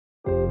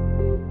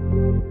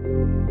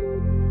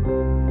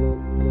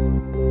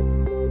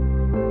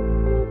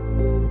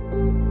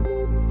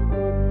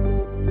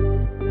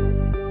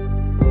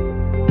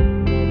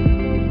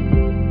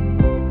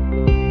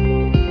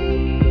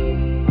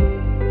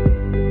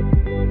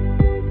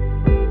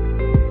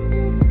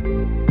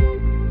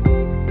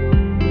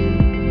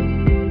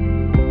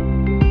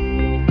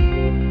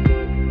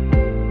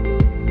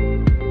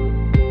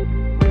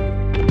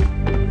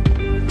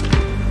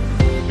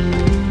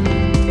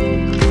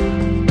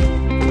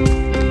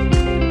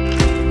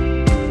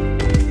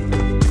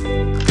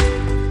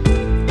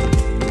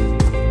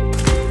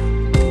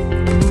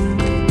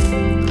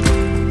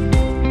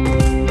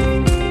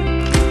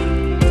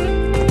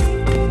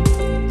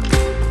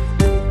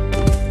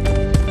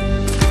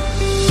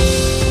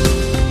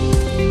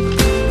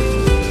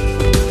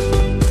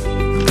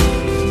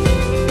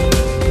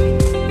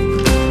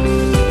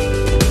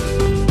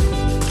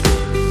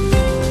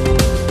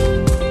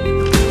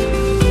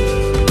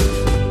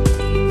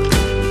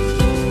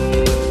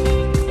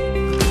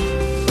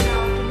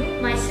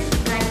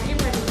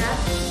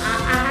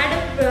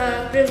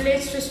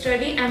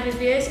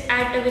MBBS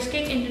at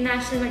Bishkek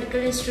International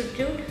Medical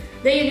Institute.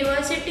 The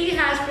university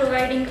has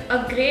providing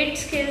a great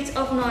skills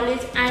of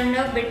knowledge and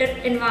a better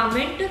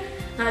environment.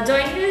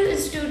 Joining the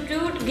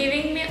institute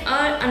giving me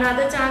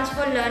another chance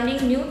for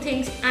learning new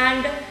things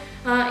and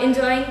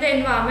enjoying the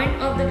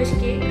environment of the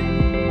Bishkek.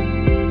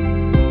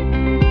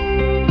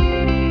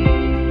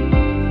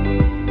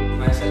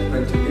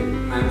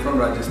 I am from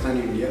Rajasthan,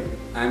 India.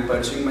 I am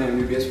pursuing my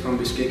MBBS from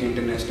Bishkek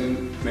International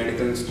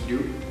Medical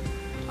Institute.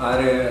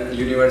 Our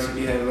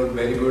university has a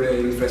very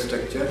good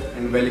infrastructure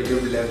and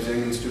well-equipped labs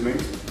and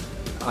instruments.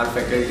 Our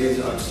faculty is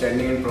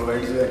outstanding and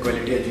provides a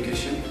quality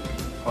education.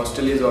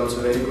 Hostel is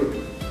also very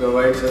good,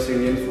 provides us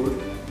Indian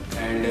food,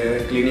 and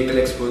clinical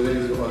exposure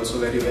is also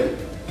very well.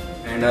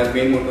 And our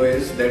main motto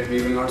is that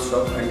we will not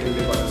stop until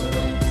they call us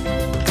upon.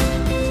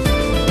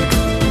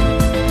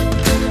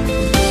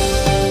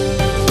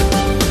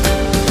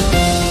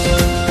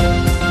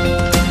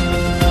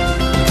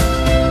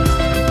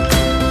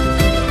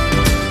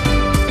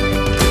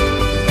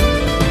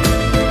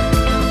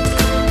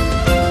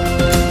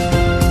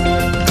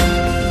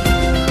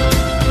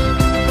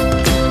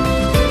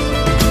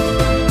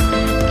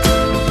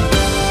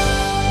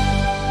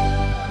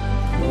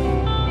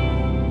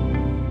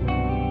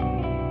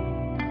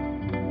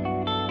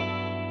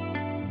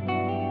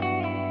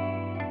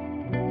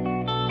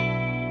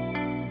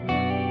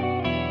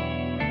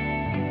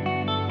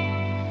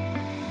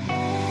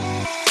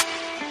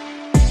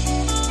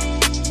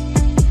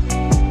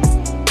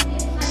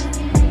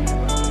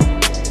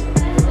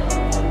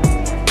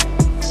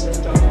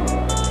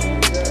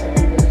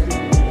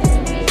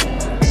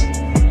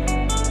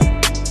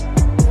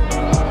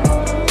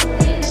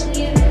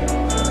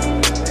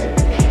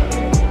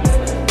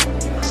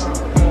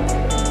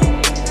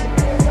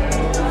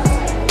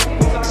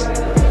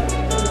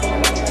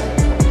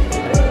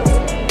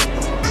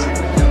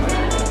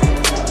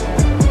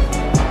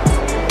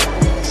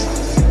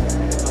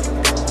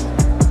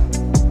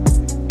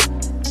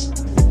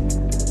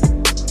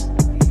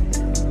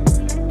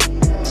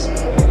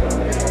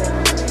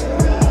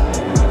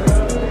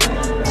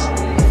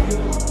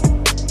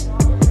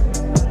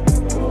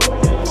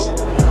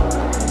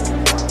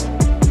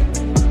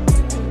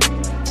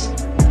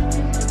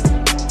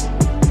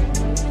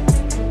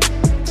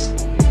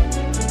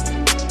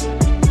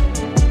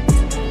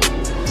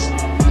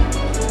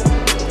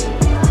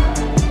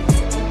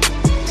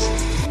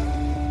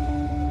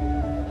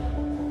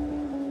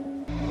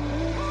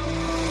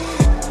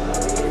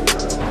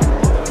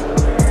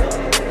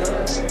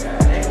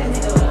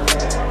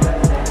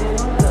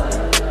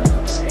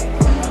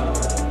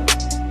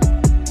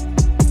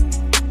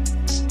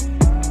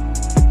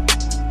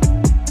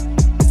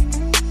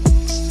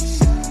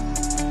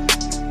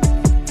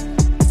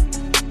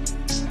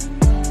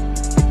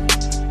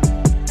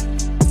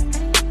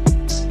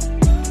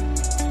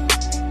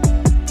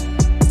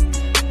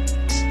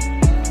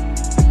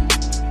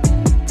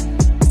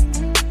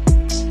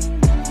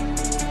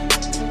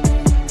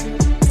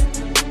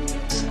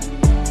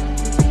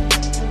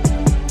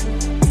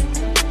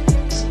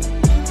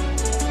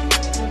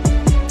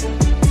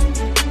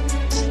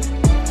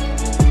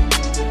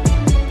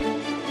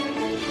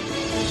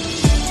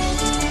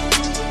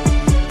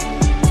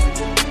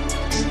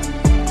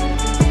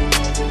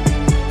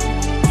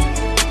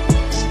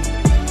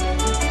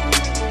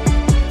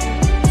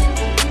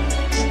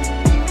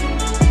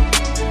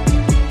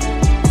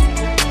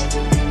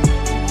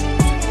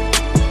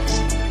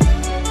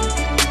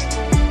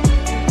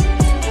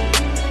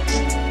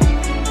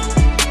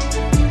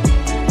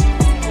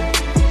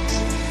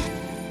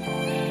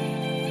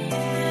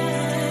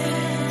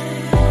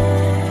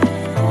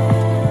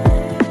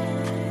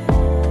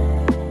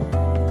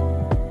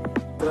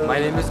 My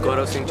name is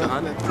Gaurav Singh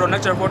Chauhan.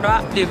 Ronak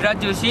Charpota, Devraj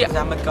Joshi,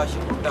 Ahmed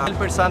Kashif,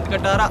 Prasant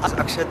Katara,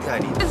 Akshat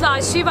Khani.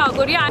 Zashi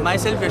Vagoria.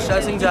 Myself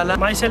Vishal Singh Jala.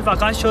 Myself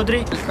Akash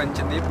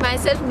Chaudhary.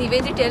 Myself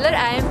Nivedi Taylor.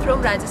 I am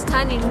from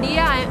Rajasthan,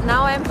 India.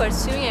 Now I am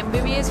pursuing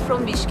MBBS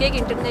from Bishkek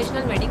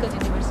International Medical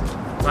University.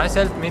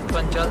 Myself Meet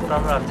Panchal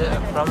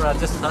from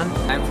Rajasthan.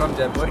 I am from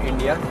Jaipur,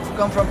 India. I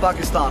come from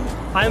Pakistan.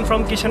 I am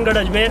from Kishangarh,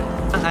 Ajmer.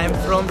 I am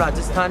from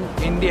Rajasthan,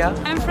 India.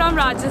 I am from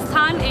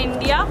Rajasthan,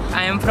 India.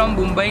 I am from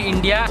Mumbai,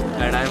 India.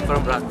 And I am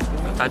from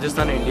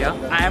Rajasthan, India.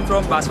 I am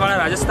from Banswara,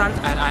 Rajasthan.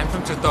 And I am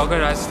from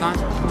Chittorgarh,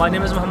 Rajasthan. My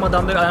name is Muhammad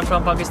Amir. I am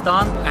from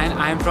Pakistan. And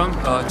I am from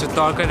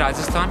Chittorgarh,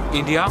 Rajasthan,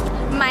 India.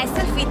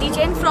 Myself Vidhi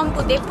Jain from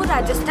Udaipur,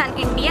 Rajasthan,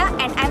 India,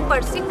 and I am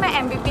pursuing my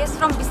MBBS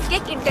from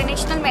Bishkek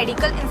International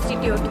Medical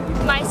Institute.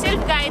 Myself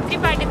Gayatri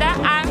Patida.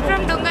 I am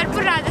from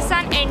Dungarpur,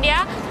 Rajasthan,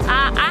 India.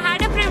 I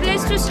had a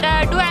privilege to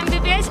do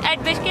MBBS at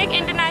Bishkek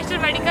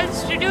International Medical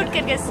Institute,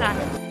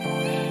 Kyrgyzstan.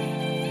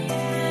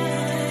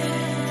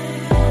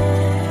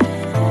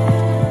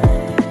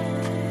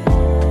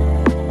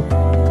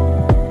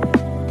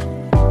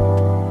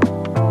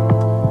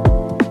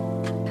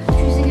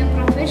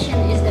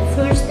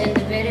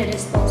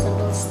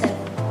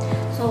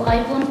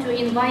 I want to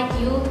invite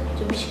you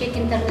to Bishkek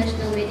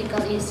International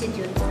Medical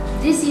Institute.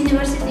 This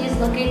university is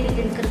located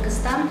in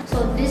Kyrgyzstan,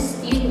 so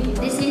this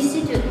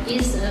institute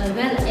is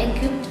well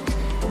equipped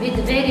with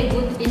very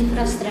good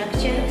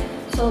infrastructure.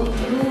 So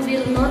you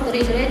will not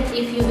regret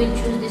if you will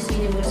choose this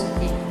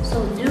university.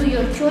 So do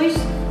your choice,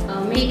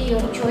 make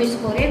your choice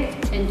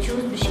correct, and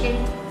choose Bishkek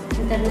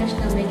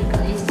International Medical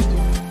Institute.